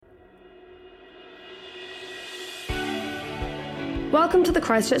Welcome to the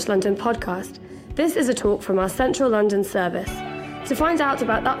Christchurch London podcast. This is a talk from our Central London service. To find out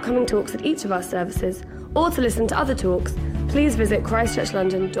about upcoming talks at each of our services, or to listen to other talks, please visit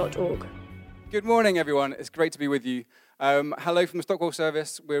christchurchlondon.org. Good morning, everyone. It's great to be with you. Hello from the Stockwell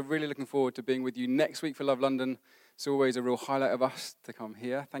service. We're really looking forward to being with you next week for Love London. It's always a real highlight of us to come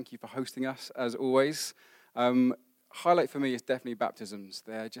here. Thank you for hosting us, as always. Highlight for me is definitely baptisms.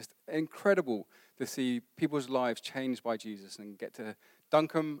 They're just incredible to see people's lives changed by Jesus and get to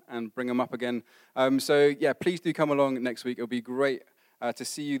dunk them and bring them up again. Please do come along next week. It'll be great to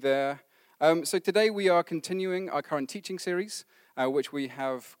see you there. So today we are continuing our current teaching series, which we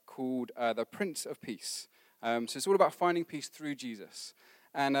have called The Prince of Peace. So it's all about finding peace through Jesus.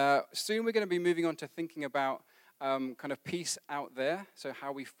 And soon we're going to be moving on to thinking about kind of peace out there, so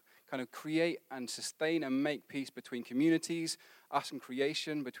how we kind of create and sustain and make peace between communities, us and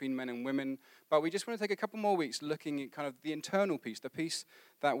creation, between men and women. But we just want to take a couple more weeks looking at kind of the internal peace, the peace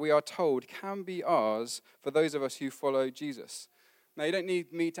that we are told can be ours for those of us who follow Jesus. Now, you don't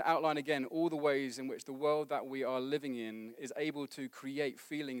need me to outline again all the ways in which the world that we are living in is able to create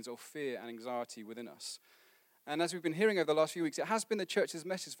feelings of fear and anxiety within us. And as we've been hearing over the last few weeks, it has been the church's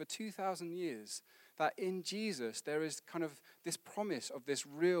message for 2,000 years that in Jesus there is kind of this promise of this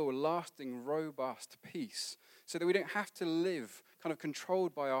real, lasting, robust peace so that we don't have to live kind of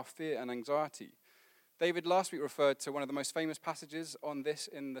controlled by our fear and anxiety. David last week referred to one of the most famous passages on this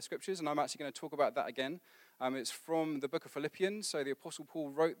in the scriptures, and I'm actually going to talk about that again. It's from the book of Philippians. So the Apostle Paul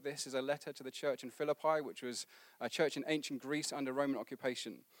wrote this as a letter to the church in Philippi, which was a church in ancient Greece under Roman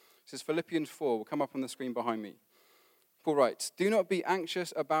occupation. It says Philippians 4 will come up on the screen behind me. Paul writes, "Do not be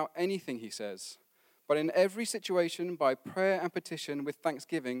anxious about anything," he says, "but in every situation, by prayer and petition with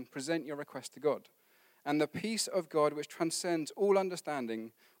thanksgiving, present your request to God. And the peace of God, which transcends all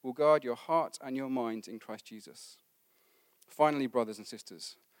understanding, will guard your heart and your mind in Christ Jesus. Finally, brothers and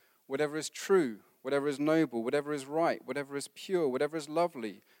sisters, whatever is true, whatever is noble, whatever is right, whatever is pure, whatever is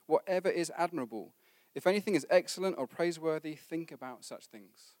lovely, whatever is admirable, if anything is excellent or praiseworthy, think about such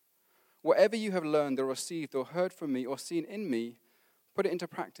things. Whatever you have learned or received or heard from me or seen in me, put it into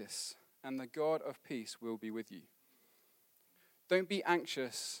practice, and the God of peace will be with you." Don't be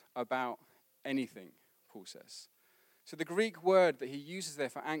anxious about anything, Paul says. So the Greek word that he uses there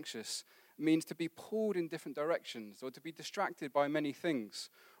for anxious means to be pulled in different directions, or to be distracted by many things,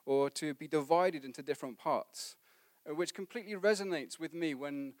 or to be divided into different parts, which completely resonates with me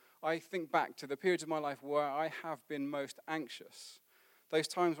when I think back to the periods of my life where I have been most anxious. Those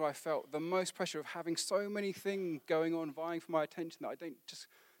times where I felt the most pressure of having so many things going on, vying for my attention, that I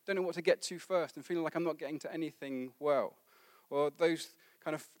don't know what to get to first, and feeling like I'm not getting to anything well. Or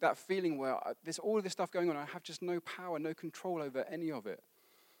that feeling where there's all of this stuff going on, I have just no power, no control over any of it.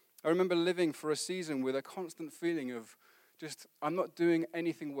 I remember living for a season with a constant feeling of just, I'm not doing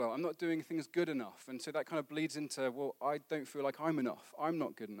anything well. I'm not doing things good enough. And so that kind of bleeds into, well, I don't feel like I'm enough. I'm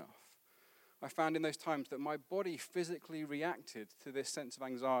not good enough. I found in those times that my body physically reacted to this sense of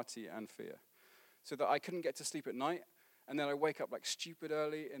anxiety and fear, so that I couldn't get to sleep at night, and then I wake up like stupid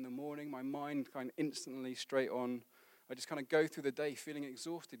early in the morning, my mind kind of instantly straight on. I just kind of go through the day feeling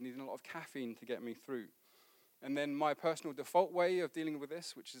exhausted, needing a lot of caffeine to get me through. And then my personal default way of dealing with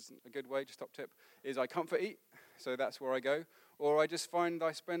this, which is a good way, just top tip, is I comfort eat, so that's where I go. Or I just find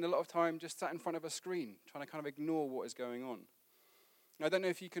I spend a lot of time just sat in front of a screen, trying to kind of ignore what is going on. I don't know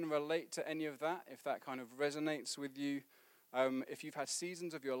if you can relate to any of that, if that kind of resonates with you. If you've had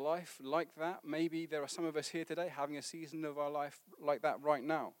seasons of your life like that, maybe there are some of us here today having a season of our life like that right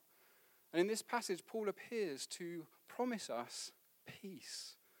now. And in this passage, Paul appears to promise us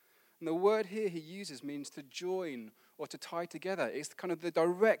peace. And the word here he uses means to join or to tie together. It's kind of the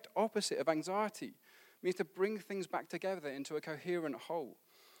direct opposite of anxiety. It means to bring things back together into a coherent whole.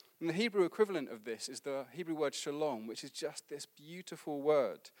 And the Hebrew equivalent of this is the Hebrew word shalom, which is just this beautiful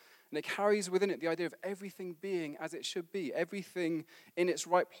word. And it carries within it the idea of everything being as it should be, everything in its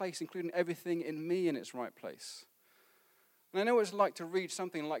right place, including everything in me in its right place. And I know what it's like to read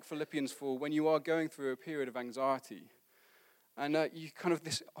something like Philippians 4 when you are going through a period of anxiety. And you kind of,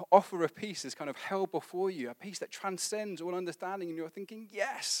 this offer of peace is kind of held before you, a peace that transcends all understanding. And you're thinking,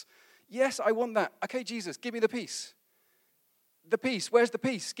 yes, I want that. Okay, Jesus, give me the peace. The peace, where's the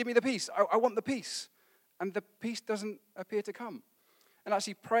peace? Give me the peace. I want the peace. And the peace doesn't appear to come. And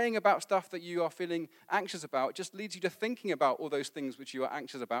actually praying about stuff that you are feeling anxious about just leads you to thinking about all those things which you are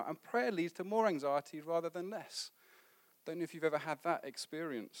anxious about. And prayer leads to more anxiety rather than less. Don't know if you've ever had that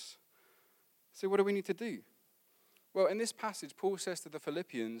experience. So what do we need to do? Well, in this passage, Paul says to the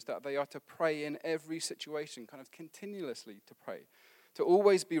Philippians that they are to pray in every situation, kind of continuously to pray, to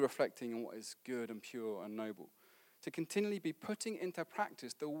always be reflecting on what is good and pure and noble, to continually be putting into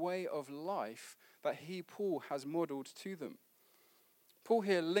practice the way of life that he, Paul, has modeled to them. Paul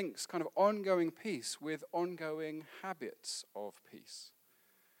here links kind of ongoing peace with ongoing habits of peace.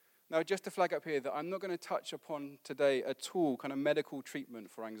 Now, just to flag up here that I'm not going to touch upon today at all kind of medical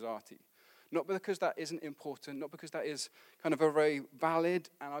treatment for anxiety. Not because that isn't important, not because that is kind of a very valid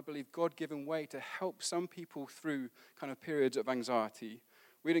and I believe God-given way to help some people through kind of periods of anxiety.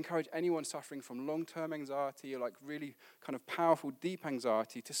 We'd encourage anyone suffering from long-term anxiety or like really kind of powerful, deep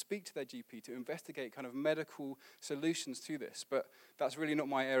anxiety to speak to their GP, to investigate kind of medical solutions to this. But that's really not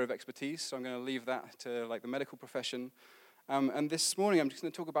my area of expertise, so I'm going to leave that to like the medical profession. And this morning, I'm just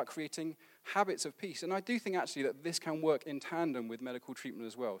going to talk about creating habits of peace. And I do think, actually, that this can work in tandem with medical treatment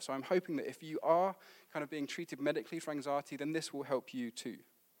as well. So I'm hoping that if you are kind of being treated medically for anxiety, then this will help you too.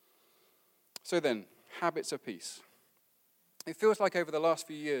 So then, habits of peace. It feels like over the last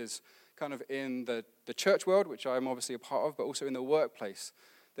few years, kind of in the church world, which I'm obviously a part of, but also in the workplace,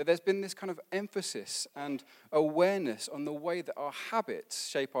 that there's been this kind of emphasis and awareness on the way that our habits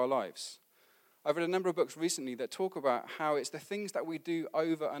shape our lives. I've read a number of books recently that talk about how it's the things that we do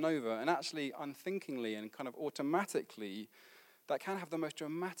over and over, and actually unthinkingly and kind of automatically, that can have the most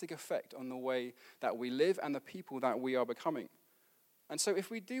dramatic effect on the way that we live and the people that we are becoming. And so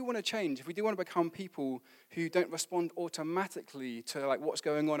if we do want to change, if we do want to become people who don't respond automatically to like what's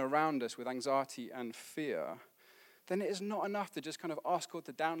going on around us with anxiety and fear, then it is not enough to just kind of ask God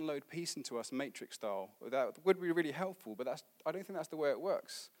to download peace into us Matrix style. That would be really helpful, but I don't think that's the way it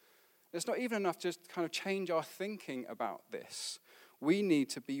works. It's not even enough just to kind of change our thinking about this. We need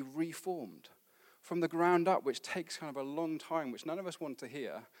to be reformed from the ground up, which takes kind of a long time, which none of us want to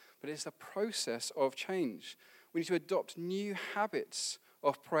hear, but it's a process of change. We need to adopt new habits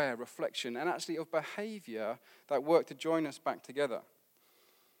of prayer, reflection, and actually of behavior that work to join us back together.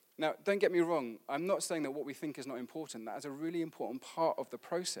 Now, don't get me wrong. I'm not saying that what we think is not important. That is a really important part of the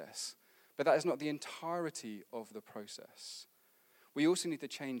process, but that is not the entirety of the process. We also need to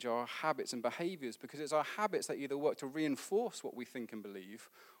change our habits and behaviors because it's our habits that either work to reinforce what we think and believe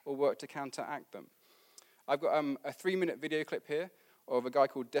or work to counteract them. I've got a 3-minute video clip here of a guy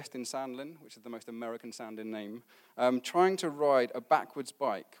called Destin Sandlin, which is the most American-sounding name, trying to ride a backwards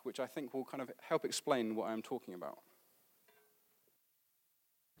bike, which I think will kind of help explain what I'm talking about.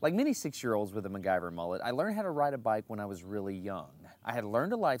 Like many 6-year-olds with a MacGyver mullet, I learned how to ride a bike when I was really young. I had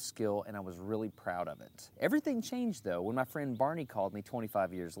learned a life skill and I was really proud of it. Everything changed though when my friend Barney called me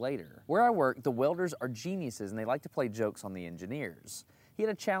 25 years later. Where I work, the welders are geniuses and they like to play jokes on the engineers. He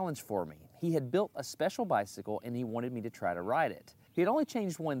had a challenge for me. He had built a special bicycle and he wanted me to try to ride it. He had only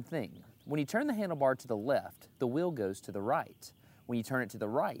changed one thing. When you turn the handlebar to the left, the wheel goes to the right. When you turn it to the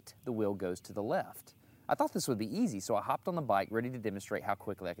right, the wheel goes to the left. I thought this would be easy, so I hopped on the bike ready to demonstrate how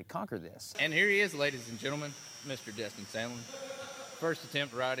quickly I could conquer this. And here he is, ladies and gentlemen, Mr. Destin Sandlin. First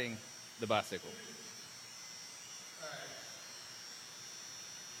attempt riding the bicycle. All right.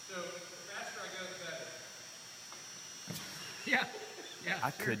 So the faster I go, the better. Yeah.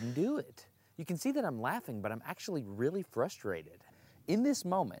 I couldn't do it. You can see that I'm laughing, but I'm actually really frustrated. In this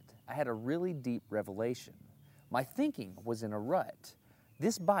moment, I had a really deep revelation. My thinking was in a rut.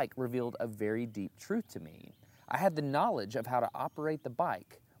 This bike revealed a very deep truth to me. I had the knowledge of how to operate the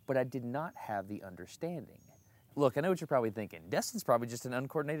bike, but I did not have the understanding. Look, I know what you're probably thinking. Destin's probably just an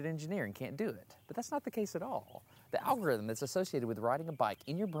uncoordinated engineer and can't do it. But that's not the case at all. The algorithm that's associated with riding a bike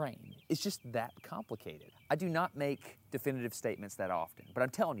in your brain is just that complicated. I do not make definitive statements that often, but I'm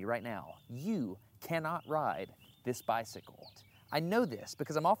telling you right now, you cannot ride this bicycle. I know this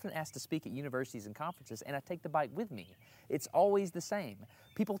because I'm often asked to speak at universities and conferences, and I take the bike with me. It's always the same.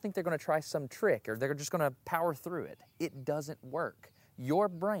 People think they're going to try some trick or they're just going to power through it. It doesn't work. Your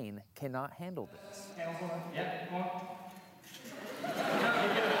brain cannot handle this. Yep, come on.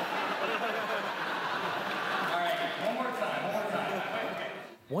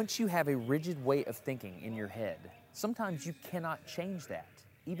 Once you have a rigid way of thinking in your head, sometimes you cannot change that,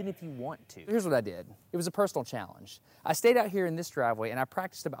 even if you want to. Here's what I did. It was a personal challenge. I stayed out here in this driveway and I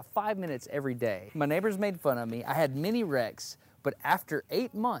practiced about 5 minutes every day. My neighbors made fun of me. I had many wrecks, but after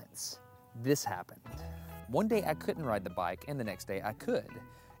 8 months, this happened. One day I couldn't ride the bike and the next day I could.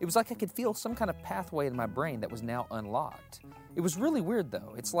 It was like I could feel some kind of pathway in my brain that was now unlocked. It was really weird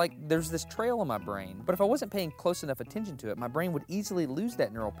though. It's like there's this trail in my brain, but if I wasn't paying close enough attention to it, my brain would easily lose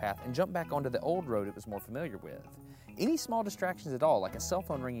that neural path and jump back onto the old road it was more familiar with. Any small distractions at all, like a cell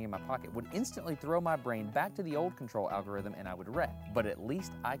phone ringing in my pocket, would instantly throw my brain back to the old control algorithm and I would wreck. But at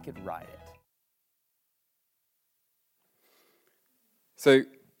least I could ride it. So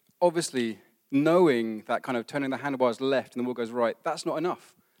obviously, knowing that kind of turning the handlebars left and the wheel goes right, that's not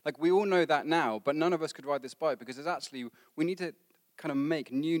enough. Like, we all know that now, but none of us could ride this bike because we need to kind of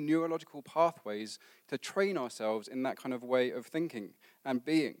make new neurological pathways to train ourselves in that kind of way of thinking and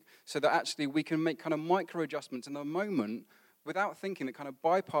being, so that actually we can make kind of micro adjustments in the moment without thinking, that kind of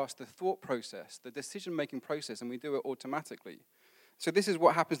bypass the thought process, the decision-making process, and we do it automatically. So this is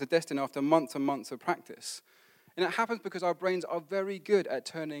what happens to Destin after months and months of practice. And it happens because our brains are very good at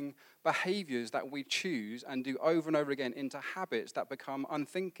turning behaviors that we choose and do over and over again into habits that become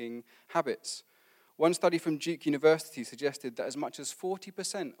unthinking habits. One study from Duke University suggested that as much as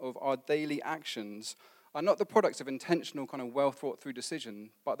 40% of our daily actions are not the products of intentional kind of well-thought-through decision,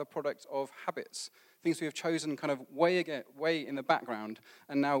 but the products of habits, things we have chosen kind of way in the background,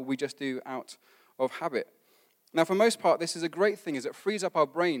 and now we just do out of habit. Now, for most part, this is a great thing, as it frees up our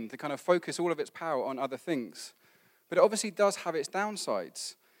brain to kind of focus all of its power on other things. But it obviously does have its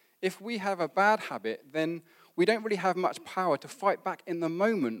downsides. If we have a bad habit, then we don't really have much power to fight back in the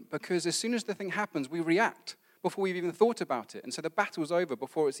moment, because as soon as the thing happens, we react before we've even thought about it. And so the battle's over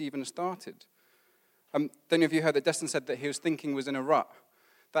before it's even started. Don't know if you heard that Destin said that his thinking was in a rut.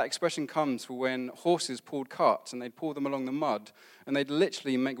 That expression comes for when horses pulled carts and they'd pull them along the mud and they'd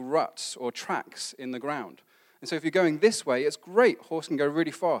literally make ruts or tracks in the ground. And so if you're going this way, it's great. Horse can go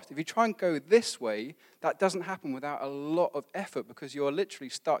really fast. If you try and go this way, that doesn't happen without a lot of effort because you're literally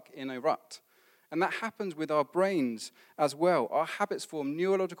stuck in a rut. And that happens with our brains as well. Our habits form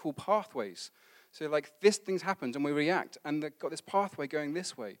neurological pathways. So like this thing happens and we react and they've got this pathway going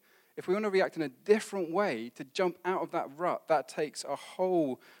this way. If we want to react in a different way to jump out of that rut, that takes a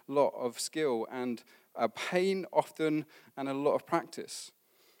whole lot of skill and pain often and a lot of practice.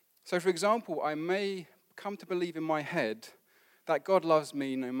 So for example, I may come to believe in my head that God loves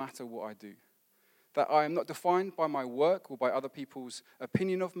me no matter what I do. That I am not defined by my work or by other people's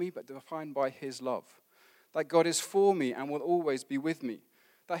opinion of me, but defined by his love. That God is for me and will always be with me.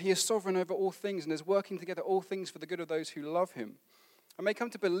 That he is sovereign over all things and is working together all things for the good of those who love him. I may come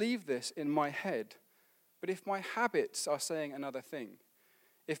to believe this in my head, but if my habits are saying another thing,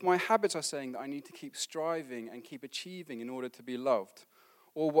 if my habits are saying that I need to keep striving and keep achieving in order to be loved,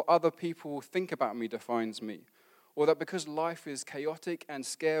 or what other people think about me defines me, or that because life is chaotic and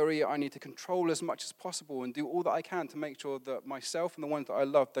scary, I need to control as much as possible and do all that I can to make sure that myself and the ones that I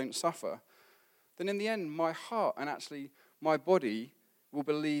love don't suffer, then in the end, my heart and actually my body will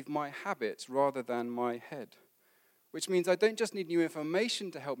believe my habits rather than my head. Which means I don't just need new information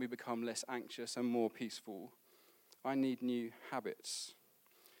to help me become less anxious and more peaceful. I need new habits.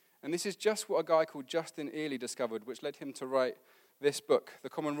 And this is just what a guy called Justin Earley discovered, which led him to write this book, The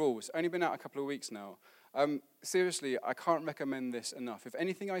Common Rules. Only been out a couple of weeks now. Seriously, I can't recommend this enough. If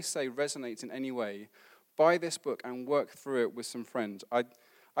anything I say resonates in any way, buy this book and work through it with some friends. I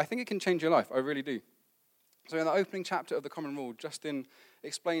think it can change your life. I really do. So in the opening chapter of The Common Rule, Justin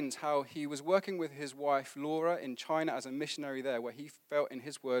explains how he was working with his wife, Laura, in China as a missionary there, where he felt, in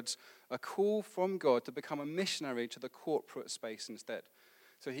his words, a call from God to become a missionary to the corporate space instead.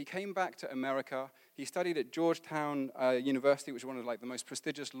 So he came back to America. He studied at Georgetown University, which is one of the most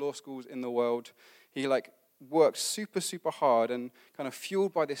prestigious law schools in the world. He worked super, super hard and kind of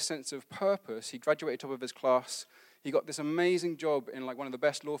fueled by this sense of purpose. He graduated top of his class. He got this amazing job in one of the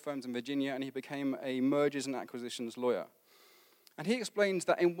best law firms in Virginia, and he became a mergers and acquisitions lawyer. And he explains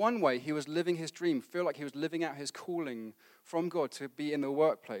that in one way, he was living his dream, feel like he was living out his calling from God to be in the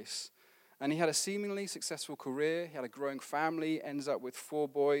workplace. And he had a seemingly successful career. He had a growing family, ends up with 4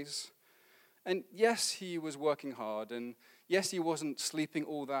 boys. And yes, he was working hard. And yes, he wasn't sleeping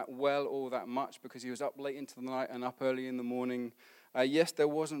all that well, all that much, because he was up late into the night and up early in the morning. Yes, there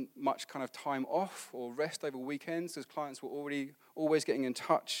wasn't much kind of time off or rest over weekends, as clients were always getting in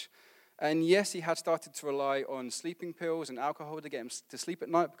touch. And yes, he had started to rely on sleeping pills and alcohol to get him to sleep at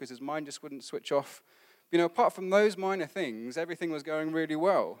night because his mind just wouldn't switch off. Apart from those minor things, everything was going really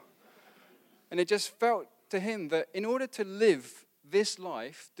well. And it just felt to him that in order to live this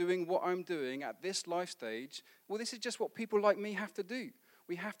life, doing what I'm doing at this life stage, well, this is just what people like me have to do.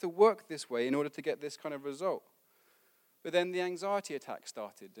 We have to work this way in order to get this kind of result. But then the anxiety attack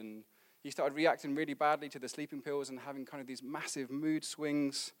started, and he started reacting really badly to the sleeping pills and having kind of these massive mood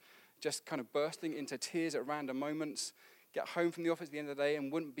swings, just kind of bursting into tears at random moments, get home from the office at the end of the day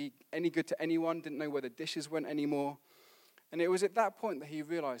and wouldn't be any good to anyone, didn't know where the dishes went anymore. And it was at that point that he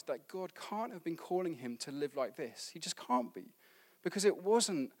realized that God can't have been calling him to live like this. He just can't be, because it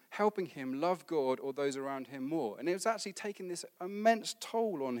wasn't helping him love God or those around him more. And it was actually taking this immense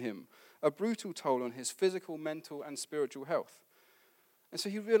toll on him, a brutal toll on his physical, mental, and spiritual health. And so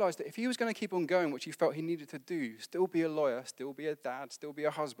he realized that if he was going to keep on going, which he felt he needed to do, still be a lawyer, still be a dad, still be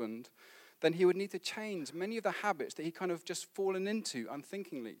a husband, then he would need to change many of the habits that he kind of just fallen into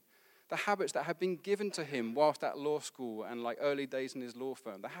unthinkingly. The habits that had been given to him whilst at law school and like early days in his law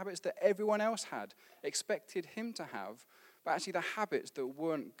firm. The habits that everyone else had expected him to have, but actually the habits that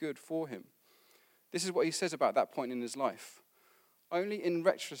weren't good for him. This is what he says about that point in his life. Only in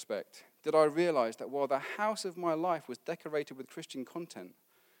retrospect did I realize that while the house of my life was decorated with Christian content,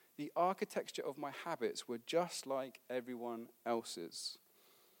 the architecture of my habits were just like everyone else's.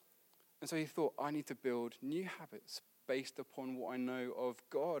 And so he thought, I need to build new habits based upon what I know of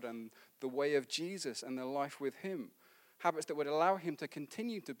God and the way of Jesus and the life with him. Habits that would allow him to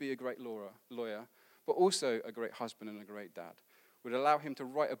continue to be a great lawyer, but also a great husband and a great dad. Would allow him to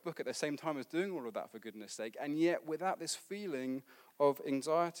write a book at the same time as doing all of that, for goodness sake, and yet without this feeling of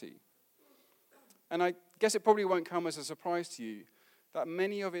anxiety. And I guess it probably won't come as a surprise to you that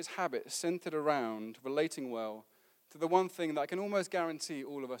many of his habits centered around relating well to the one thing that I can almost guarantee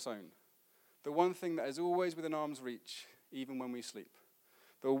all of us own. The one thing that is always within arm's reach, even when we sleep.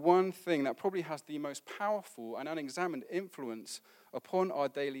 The one thing that probably has the most powerful and unexamined influence upon our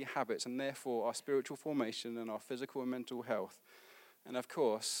daily habits and therefore our spiritual formation and our physical and mental health. And of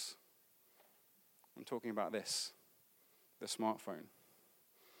course, I'm talking about this, the smartphone.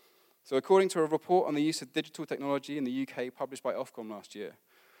 So according to a report on the use of digital technology in the UK published by Ofcom last year,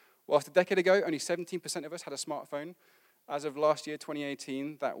 whilst a decade ago only 17% of us had a smartphone, as of last year,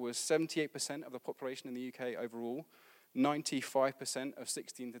 2018, that was 78% of the population in the UK overall, 95% of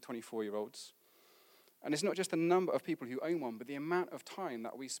 16 to 24-year-olds. And it's not just the number of people who own one, but the amount of time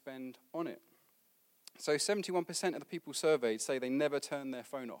that we spend on it. So 71% of the people surveyed say they never turn their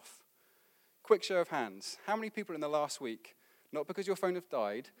phone off. Quick show of hands. How many people in the last week, not because your phone has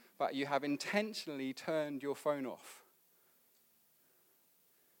died, but you have intentionally turned your phone off?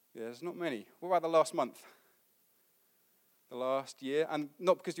 Yeah, there's not many. What about the last month? The last year? And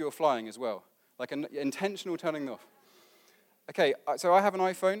not because you were flying as well. Like an intentional turning off. Okay, so I have an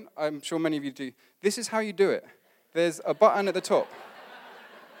iPhone. I'm sure many of you do. This is how you do it. There's a button at the top.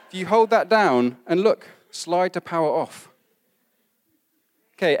 If you hold that down and look, slide to power off.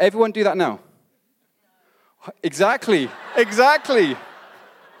 Okay, everyone do that now. Exactly.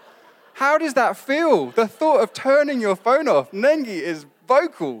 How does that feel? The thought of turning your phone off. Nengi is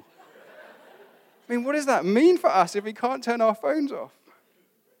vocal. I mean, what does that mean for us if we can't turn our phones off?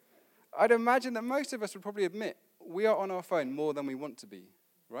 I'd imagine that most of us would probably admit we are on our phone more than we want to be,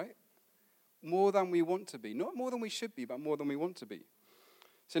 right? More than we want to be. Not more than we should be, but more than we want to be.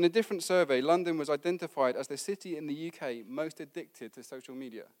 So in a different survey, London was identified as the city in the UK most addicted to social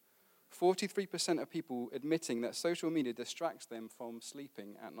media. 43% of people admitting that social media distracts them from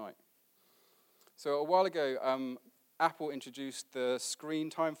sleeping at night. So a while ago, Apple introduced the screen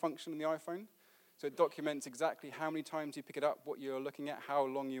time function in the iPhone. So it documents exactly how many times you pick it up, what you're looking at, how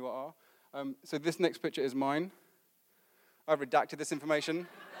long you are. So this next picture is mine. I've redacted this information.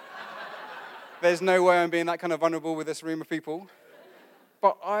 There's no way I'm being that kind of vulnerable with this room of people.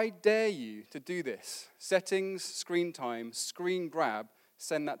 But I dare you to do this. Settings, screen time, screen grab,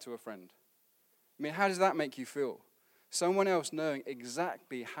 send that to a friend. I mean, how does that make you feel? Someone else knowing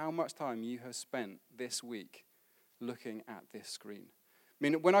exactly how much time you have spent this week looking at this screen. I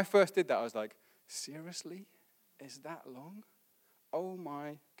mean, when I first did that, I was like, seriously? Is that long? Oh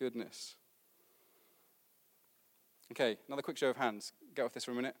my goodness. Okay, another quick show of hands. Get off this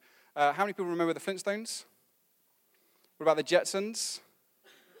for a minute. How many people remember the Flintstones? What about the Jetsons?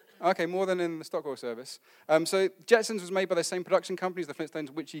 Okay, more than in the Stockwell service. So Jetsons was made by the same production company as the Flintstones,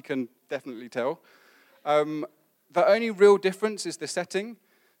 which you can definitely tell. The only real difference is the setting.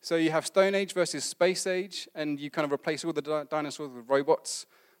 So you have Stone Age versus Space Age, and you kind of replace all the dinosaurs with robots.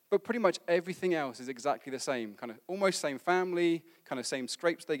 But pretty much everything else is exactly the same, kind of almost same family, kind of same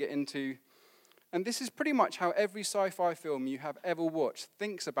scrapes they get into. And this is pretty much how every sci-fi film you have ever watched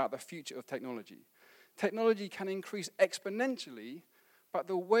thinks about the future of technology. Technology can increase exponentially, but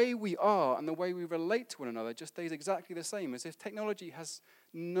the way we are and the way we relate to one another just stays exactly the same, as if technology has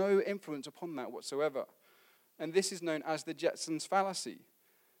no influence upon that whatsoever. And this is known as the Jetsons fallacy,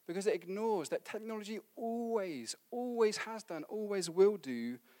 because it ignores that technology always has done, always will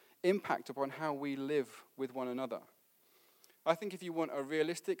do, impact upon how we live with one another. I think if you want a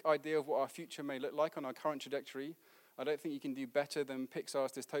realistic idea of what our future may look like on our current trajectory, I don't think you can do better than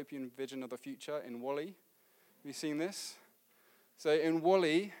Pixar's dystopian vision of the future in WALL-E. Have you seen this? So in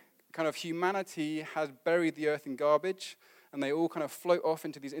WALL-E, kind of humanity has buried the Earth in garbage, and they all kind of float off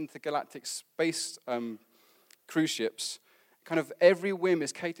into these intergalactic space cruise ships. Kind of every whim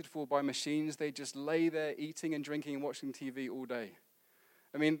is catered for by machines. They just lay there eating and drinking and watching TV all day.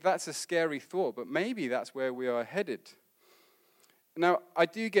 I mean, that's a scary thought, but maybe that's where we are headed. Now, I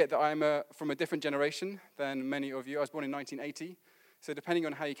do get that I'm from a different generation than many of you. I was born in 1980. So depending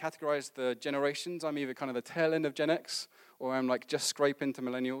on how you categorize the generations, I'm either kind of the tail end of Gen X or I'm like just scrape into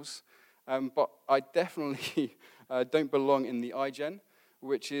millennials. But I definitely don't belong in the iGen,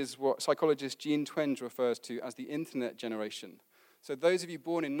 which is what psychologist Jean Twenge refers to as the internet generation. So those of you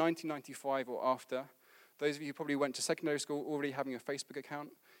born in 1995 or after, those of you who probably went to secondary school already having a Facebook account,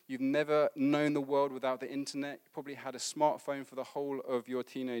 you've never known the world without the internet, you probably had a smartphone for the whole of your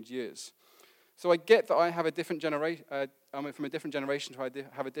teenage years. So I get that I have a different generation, I'm from a different generation, so I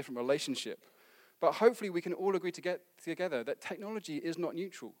have a different relationship. But hopefully we can all agree to get together that technology is not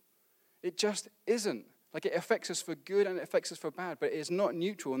neutral. It just isn't. Like, it affects us for good and it affects us for bad, but it is not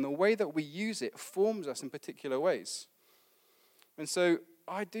neutral, and the way that we use it forms us in particular ways. And so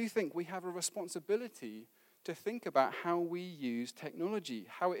I do think we have a responsibility to think about how we use technology,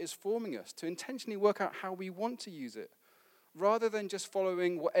 how it is forming us, to intentionally work out how we want to use it, rather than just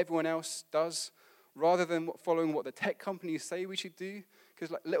following what everyone else does, rather than following what the tech companies say we should do.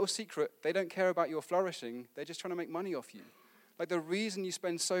 Because, like, little secret, they don't care about your flourishing, they're just trying to make money off you. Like, the reason you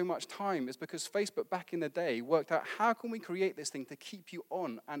spend so much time is because Facebook back in the day worked out how can we create this thing to keep you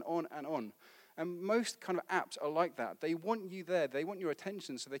on and on and on. And most kind of apps are like that. They want you there. They want your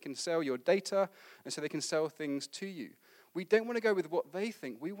attention so they can sell your data and so they can sell things to you. We don't want to go with what they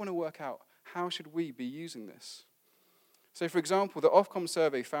think. We want to work out how should we be using this. So, for example, the Ofcom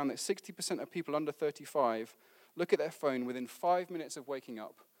survey found that 60% of people under 35 look at their phone within 5 minutes of waking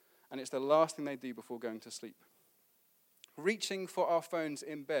up, and it's the last thing they do before going to sleep. Reaching for our phones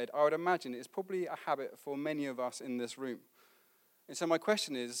in bed, I would imagine, is probably a habit for many of us in this room. And so my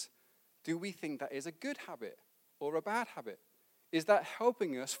question is, do we think that is a good habit or a bad habit? Is that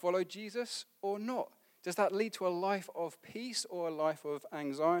helping us follow Jesus or not? Does that lead to a life of peace or a life of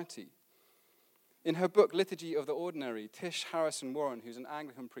anxiety? In her book, Liturgy of the Ordinary, Tish Harrison Warren, who's an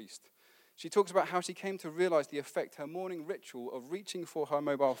Anglican priest, she talks about how she came to realize the effect her morning ritual of reaching for her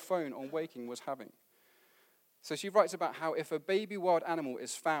mobile phone on waking was having. So she writes about how if a baby wild animal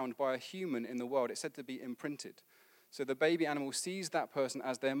is found by a human in the world, it's said to be imprinted. So the baby animal sees that person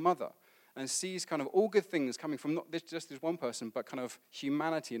as their mother and sees kind of all good things coming from not just this one person, but kind of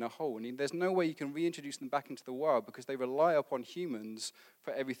humanity in a whole. And there's no way you can reintroduce them back into the wild because they rely upon humans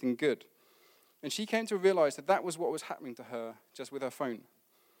for everything good. And she came to realize that that was what was happening to her just with her phone.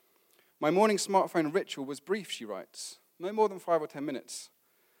 My morning smartphone ritual was brief, she writes, no more than 5 or 10 minutes,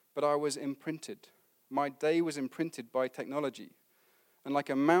 but I was imprinted. My day was imprinted by technology. And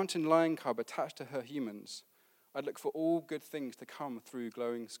like a mountain lion cub attached to her humans, I'd look for all good things to come through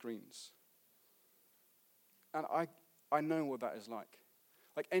glowing screens. And I know what that is like.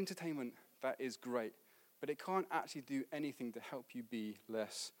 Like, entertainment, that is great, but it can't actually do anything to help you be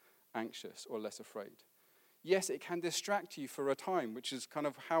less anxious or less afraid. Yes, it can distract you for a time, which is kind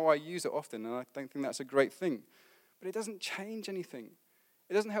of how I use it often, and I don't think that's a great thing. But it doesn't change anything.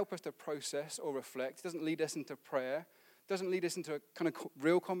 It doesn't help us to process or reflect. It doesn't lead us into prayer. It doesn't lead us into kind of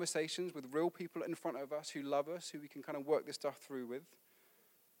real conversations with real people in front of us who love us, who we can kind of work this stuff through with.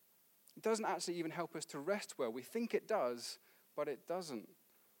 It doesn't actually even help us to rest well. We think it does, but it doesn't.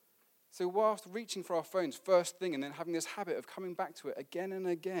 So whilst reaching for our phones first thing and then having this habit of coming back to it again and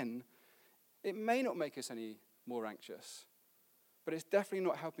again, it may not make us any more anxious, but it's definitely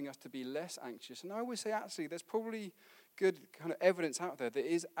not helping us to be less anxious. And I always say, actually, there's probably good kind of evidence out there that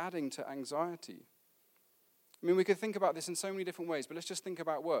is adding to anxiety. I mean, we could think about this in so many different ways, but let's just think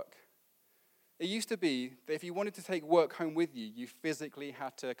about work. It used to be that if you wanted to take work home with you, you physically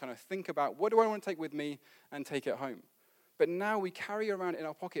had to kind of think about, what do I want to take with me and take it home? But now we carry around in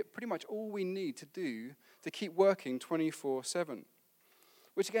our pocket pretty much all we need to do to keep working 24/7.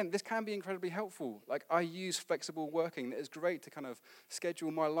 Which, again, this can be incredibly helpful. Like, I use flexible working. That is great to kind of schedule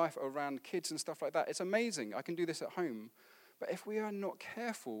my life around kids and stuff like that. It's amazing. I can do this at home. But if we are not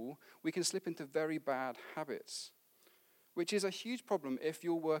careful, we can slip into very bad habits, which is a huge problem if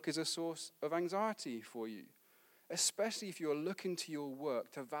your work is a source of anxiety for you, especially if you're looking to your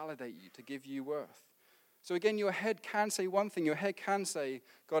work to validate you, to give you worth. So again, your head can say one thing. Your head can say,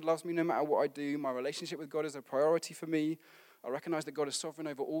 God loves me no matter what I do. My relationship with God is a priority for me. I recognize that God is sovereign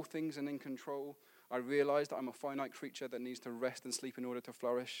over all things and in control. I realize that I'm a finite creature that needs to rest and sleep in order to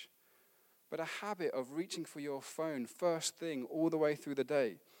flourish. But a habit of reaching for your phone first thing all the way through the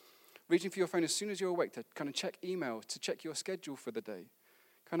day, reaching for your phone as soon as you're awake to kind of check emails, to check your schedule for the day,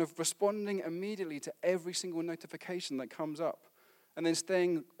 kind of responding immediately to every single notification that comes up, and then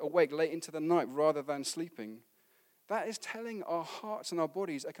staying awake late into the night rather than sleeping, that is telling our hearts and our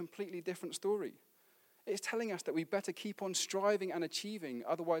bodies a completely different story. It's telling us that we better keep on striving and achieving,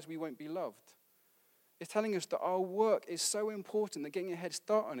 otherwise we won't be loved. It's telling us that our work is so important that getting a head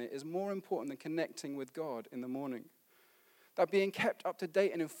start on it is more important than connecting with God in the morning. That being kept up to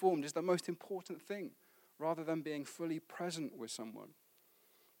date and informed is the most important thing, rather than being fully present with someone.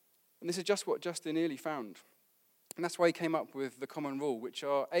 And this is just what Justin Earley found. And that's why he came up with the common rule, which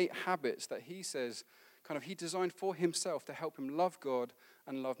are 8 habits that he says he designed for himself to help him love God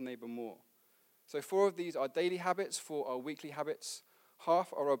and love neighbor more. So 4 of these are daily habits, 4 are weekly habits.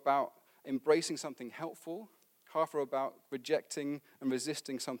 Half are about embracing something helpful. Half are about rejecting and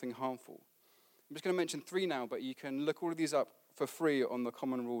resisting something harmful. I'm just going to mention 3 now, but you can look all of these up for free on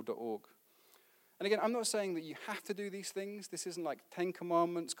thecommonrule.org. And again, I'm not saying that you have to do these things. This isn't like 10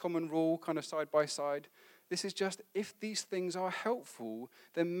 commandments, common rule, kind of side by side. This is just, if these things are helpful,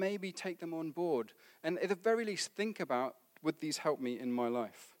 then maybe take them on board. And at the very least, think about, would these help me in my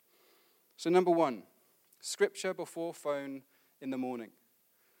life? So number 1, scripture before phone in the morning.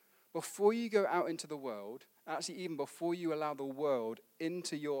 Before you go out into the world, actually even before you allow the world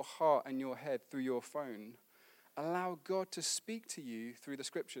into your heart and your head through your phone, allow God to speak to you through the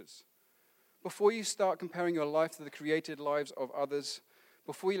scriptures. Before you start comparing your life to the created lives of others,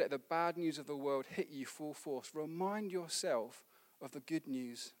 before you let the bad news of the world hit you full force, remind yourself of the good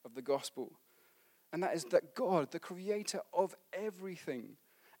news of the gospel. And that is that God, the creator of everything,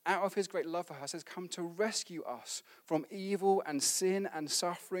 out of his great love for us, has come to rescue us from evil and sin and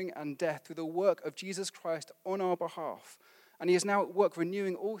suffering and death through the work of Jesus Christ on our behalf. And he is now at work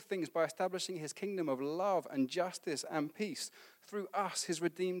renewing all things by establishing his kingdom of love and justice and peace through us, his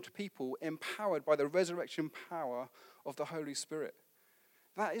redeemed people, empowered by the resurrection power of the Holy Spirit.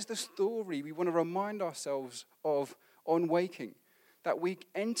 That is the story we want to remind ourselves of on waking, that we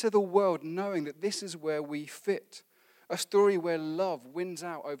enter the world knowing that this is where we fit. A story where love wins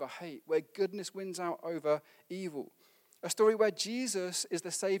out over hate, where goodness wins out over evil. A story where Jesus is the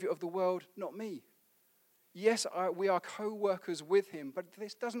Savior of the world, not me. Yes, we are co-workers with him, but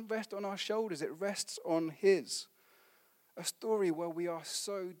this doesn't rest on our shoulders, it rests on his. A story where we are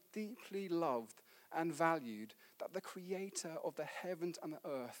so deeply loved and valued that the creator of the heavens and the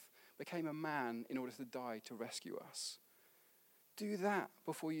earth became a man in order to die to rescue us. Do that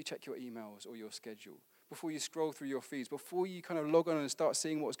before you check your emails or your schedule, before you scroll through your feeds, before you log on and start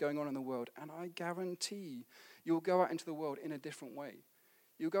seeing what's going on in the world. And I guarantee you'll go out into the world in a different way.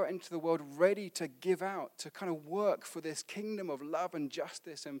 You'll go into the world ready to give out, to work for this kingdom of love and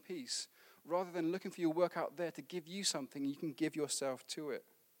justice and peace, rather than looking for your work out there to give you something you can give yourself to it.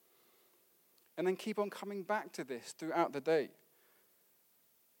 And then keep on coming back to this throughout the day.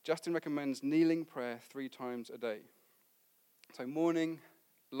 Justin recommends kneeling prayer 3 times a day. So morning,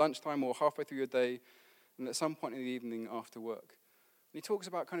 lunchtime, or halfway through your day, and at some point in the evening after work. And he talks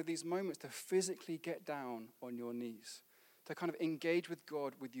about these moments to physically get down on your knees, to engage with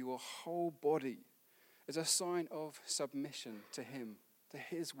God with your whole body as a sign of submission to him, to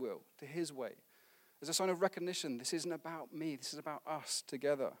his will, to his way. As a sign of recognition, this isn't about me, this is about us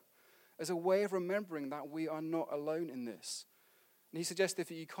together. As a way of remembering that we are not alone in this. And he suggests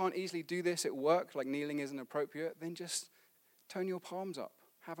if you can't easily do this at work, like kneeling isn't appropriate, then just turn your palms up,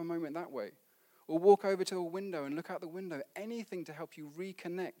 have a moment that way. Or walk over to a window and look out the window. Anything to help you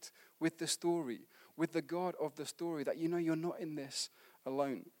reconnect with the story, with the God of the story, that you know you're not in this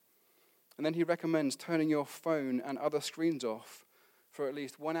alone. And then he recommends turning your phone and other screens off for at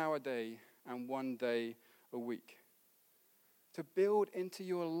least 1 hour a day and 1 day a week. To build into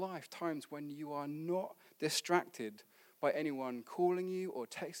your life times when you are not distracted by anyone calling you or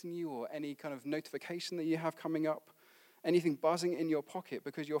texting you or any notification that you have coming up, anything buzzing in your pocket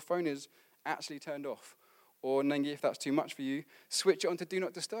because your phone is actually turned off. Or, Nengi, if that's too much for you, switch it on to Do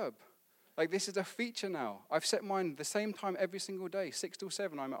Not Disturb. This is a feature now. I've set mine the same time every single day, 6 till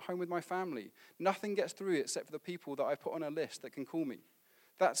 7. I'm at home with my family. Nothing gets through except for the people that I put on a list that can call me.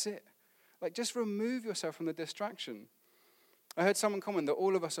 That's it. Just remove yourself from the distraction. I heard someone comment that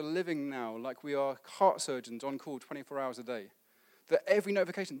all of us are living now like we are heart surgeons on call 24 hours a day. That every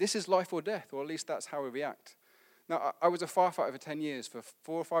notification, this is life or death, or at least that's how we react. Now, I was a firefighter for 10 years. For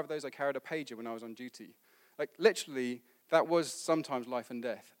 4 or 5 of those, I carried a pager when I was on duty. Literally, that was sometimes life and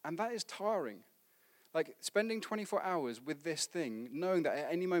death. And that is tiring. Spending 24 hours with this thing, knowing that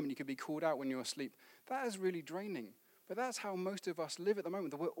at any moment you could be called out when you're asleep, that is really draining. But that's how most of us live at the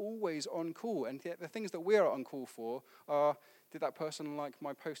moment, that we're always on call. And yet the things that we're on call for are, did that person like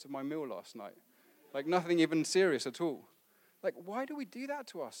my post of my meal last night? Nothing even serious at all. Why do we do that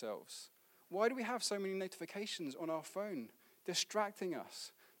to ourselves? Why do we have so many notifications on our phone distracting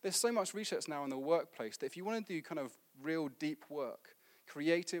us? There's so much research now in the workplace that if you want to do real deep work,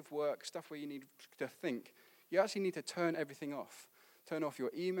 creative work, stuff where you need to think, you actually need to turn everything off. Turn off your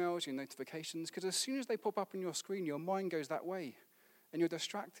emails, your notifications, because as soon as they pop up on your screen, your mind goes that way, and you're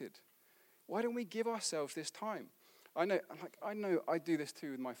distracted. Why don't we give ourselves this time? I know I do this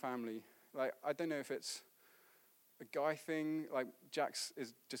too with my family. Like, I don't know if it's a guy thing, like Jax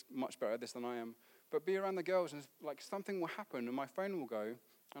is just much better at this than I am, but be around the girls and like something will happen and my phone will go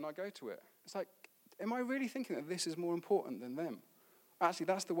and I go to it. It's like, am I really thinking that this is more important than them? Actually,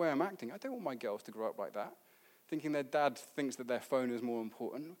 that's the way I'm acting. I don't want my girls to grow up like that, thinking their dad thinks that their phone is more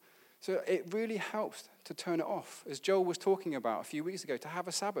important. So it really helps to turn it off, as Joel was talking about a few weeks ago, to have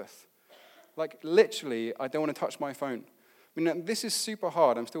a Sabbath. Like, literally, I don't want to touch my phone. I mean, this is super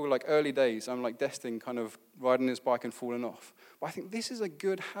hard. I'm still like early days. I'm like Destin kind of riding his bike and falling off. But I think this is a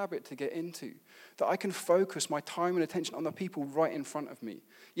good habit to get into, that I can focus my time and attention on the people right in front of me.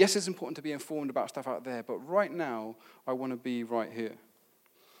 Yes, it's important to be informed about stuff out there, but right now, I want to be right here.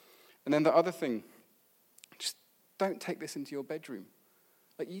 And then the other thing, just don't take this into your bedroom.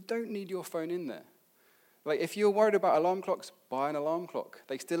 Like, you don't need your phone in there. Like, if you're worried about alarm clocks, buy an alarm clock.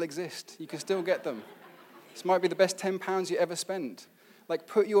 They still exist. You can still get them. This might be the best £10 you ever spend. Like,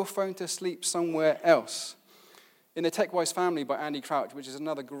 put your phone to sleep somewhere else. In The TechWise Family by Andy Crouch, which is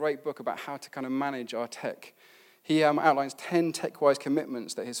another great book about how to kind of manage our tech, he outlines 10 TechWise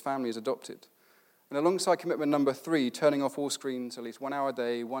commitments that his family has adopted. And alongside commitment number 3, turning off all screens at least 1 hour a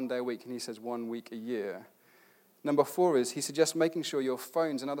day, 1 day a week, and he says 1 week a year. Number 4 is he suggests making sure your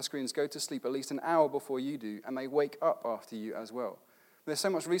phones and other screens go to sleep at least an hour before you do, and they wake up after you as well. There's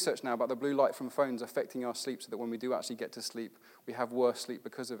so much research now about the blue light from phones affecting our sleep so that when we do actually get to sleep, we have worse sleep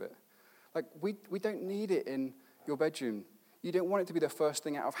because of it. Like, we don't need it in your bedroom. You don't want it to be the first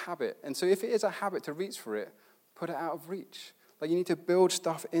thing out of habit. And so if it is a habit to reach for it, put it out of reach. Like, you need to build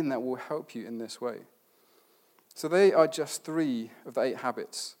stuff in that will help you in this way. So they are just 3 of the 8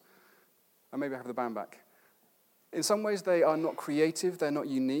 habits. And maybe I have the band back. In some ways, they are not creative, they're not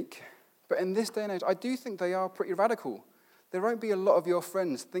unique. But in this day and age, I do think they are pretty radical. There won't be a lot of your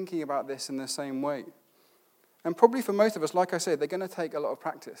friends thinking about this in the same way. And probably for most of us, like I said, they're going to take a lot of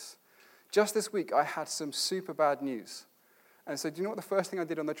practice. Just this week, I had some super bad news. And so do you know what the first thing I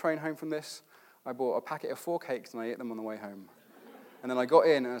did on the train home from this? I bought a packet of 4 cakes and I ate them on the way home. And then I got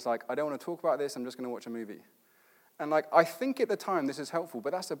in and I was like, I don't want to talk about this, I'm just going to watch a movie. And like, I think at the time this is helpful,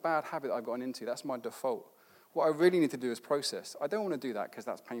 but that's a bad habit I've gotten into. That's my default. What I really need to do is process. I don't want to do that because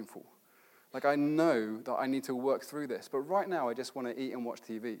that's painful. Like, I know that I need to work through this, but right now I just want to eat and watch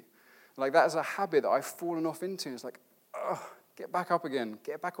TV. Like, that is a habit that I've fallen off into. It's like, get back up again.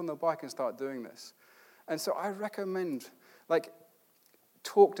 Get back on the bike and start doing this. And so I recommend, like,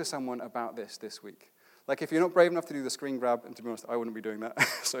 talk to someone about this week. Like, if you're not brave enough to do the screen grab, and to be honest, I wouldn't be doing that.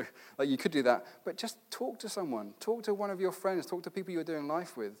 So, like, you could do that. But just talk to someone. Talk to one of your friends. Talk to people you're doing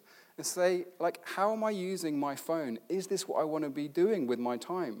life with. And say, like, how am I using my phone? Is this what I want to be doing with my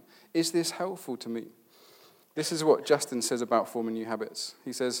time? Is this helpful to me? This is what Justin says about forming new habits.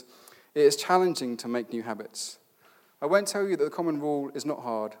 He says, it is challenging to make new habits. I won't tell you that the common rule is not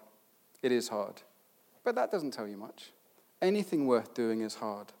hard. It is hard. But that doesn't tell you much. Anything worth doing is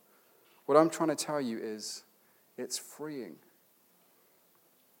hard. What I'm trying to tell you is, it's freeing.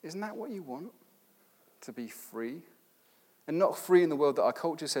 Isn't that what you want? To be free? And not free in the world that our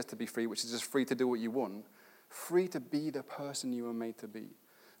culture says to be free, which is just free to do what you want. Free to be the person you were made to be.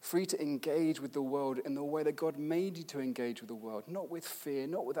 Free to engage with the world in the way that God made you to engage with the world. Not with fear,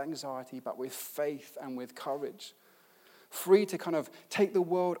 not with anxiety, but with faith and with courage. Free to kind of take the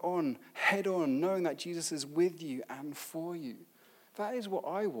world on, head on, knowing that Jesus is with you and for you. That is what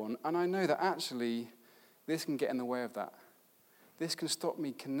I want, and I know that actually this can get in the way of that. This can stop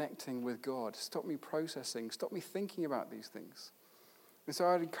me connecting with God, stop me processing, stop me thinking about these things. And so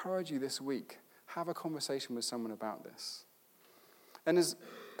I'd encourage you this week, have a conversation with someone about this. And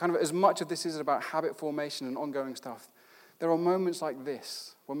as much of this is about habit formation and ongoing stuff, there are moments like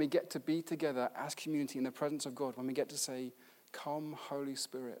this when we get to be together as community in the presence of God, when we get to say, come, Holy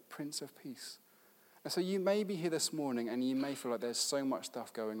Spirit, Prince of Peace. And so you may be here this morning and you may feel like there's so much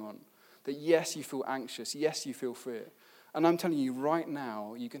stuff going on, that yes, you feel anxious, yes, you feel fear. And I'm telling you right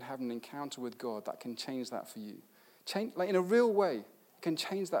now, you can have an encounter with God that can change that for you. Like in a real way, it can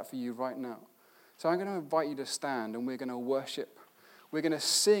change that for you right now. So I'm going to invite you to stand and we're going to worship. We're going to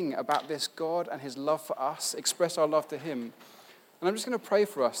sing about this God and his love for us, express our love to him. And I'm just going to pray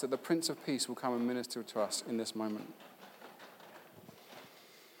for us that the Prince of Peace will come and minister to us in this moment.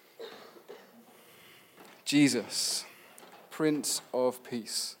 Jesus, Prince of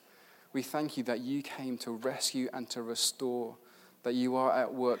Peace, we thank you that you came to rescue and to restore, that you are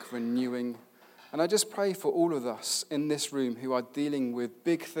at work renewing. And I just pray for all of us in this room who are dealing with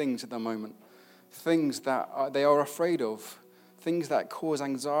big things at the moment, things that they are afraid of, things that cause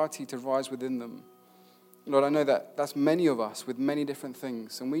anxiety to rise within them. Lord, I know that that's many of us with many different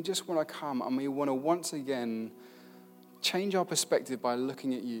things, and we just want to come and we want to once again change our perspective by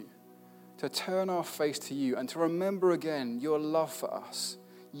looking at you, to turn our face to you and to remember again your love for us,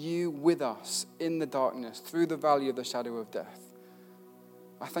 you with us in the darkness, through the valley of the shadow of death.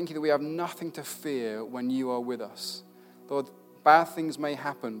 I thank you that we have nothing to fear when you are with us. Lord, bad things may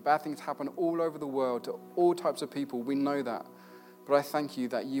happen. Bad things happen all over the world to all types of people. We know that. But I thank you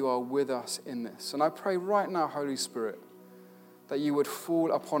that you are with us in this. And I pray right now, Holy Spirit, that you would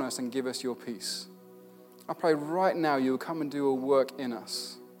fall upon us and give us your peace. I pray right now you would come and do a work in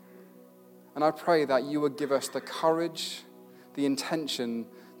us. And I pray that you would give us the courage, the intention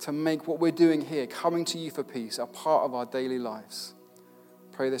to make what we're doing here, coming to you for peace, a part of our daily lives.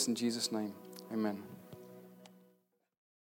 Pray this in Jesus' name. Amen.